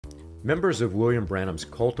Members of William Branham's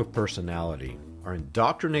cult of personality are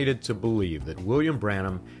indoctrinated to believe that William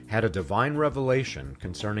Branham had a divine revelation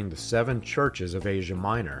concerning the 7 churches of Asia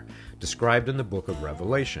Minor described in the book of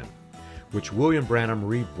Revelation, which William Branham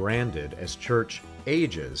rebranded as church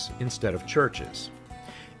ages instead of churches.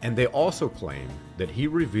 And they also claim that he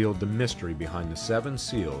revealed the mystery behind the 7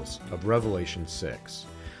 seals of Revelation 6,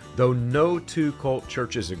 though no 2 cult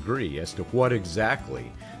churches agree as to what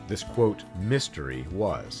exactly this, quote, mystery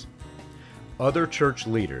was. Other church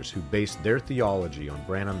leaders who based their theology on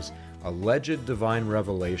Branham's alleged divine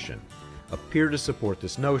revelation appear to support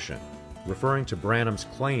this notion, referring to Branham's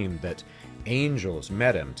claim that angels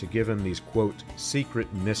met him to give him these, quote,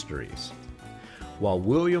 secret mysteries. While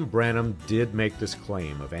William Branham did make this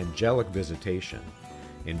claim of angelic visitation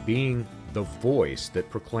and being the voice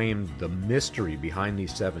that proclaimed the mystery behind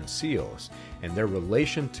these 7 seals and their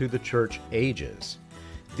relation to the church ages,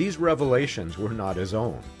 these revelations were not his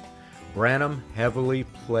own. Branham heavily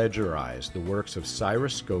plagiarized the works of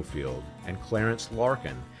Cyrus Scofield and Clarence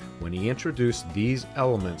Larkin when he introduced these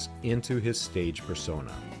elements into his stage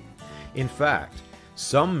persona. In fact,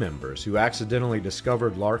 some members who accidentally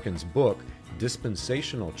discovered Larkin's book,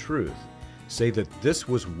 Dispensational Truth, say that this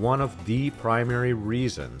was one of the primary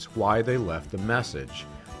reasons why they left the message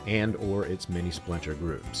and/or its many splinter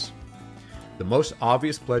groups. The most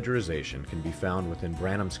obvious plagiarization can be found within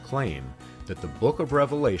Branham's claim that the book of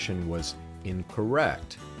Revelation was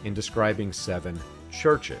incorrect in describing 7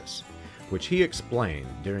 churches, which he explained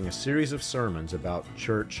during a series of sermons about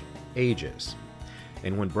church ages.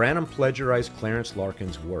 And when Branham plagiarized Clarence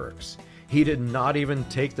Larkin's works, he did not even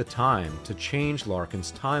take the time to change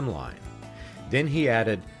Larkin's timeline. Then he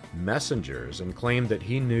added messengers and claimed that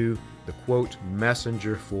he knew the, quote,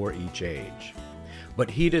 messenger for each age. But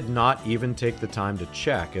he did not even take the time to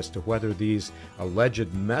check as to whether these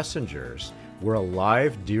alleged messengers were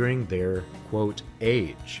alive during their, quote,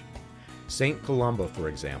 age. St. Columba, for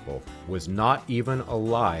example, was not even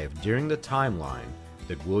alive during the timeline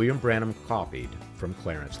that William Branham copied from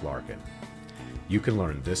Clarence Larkin. You can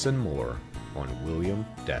learn this and more on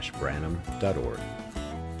william-branham.org.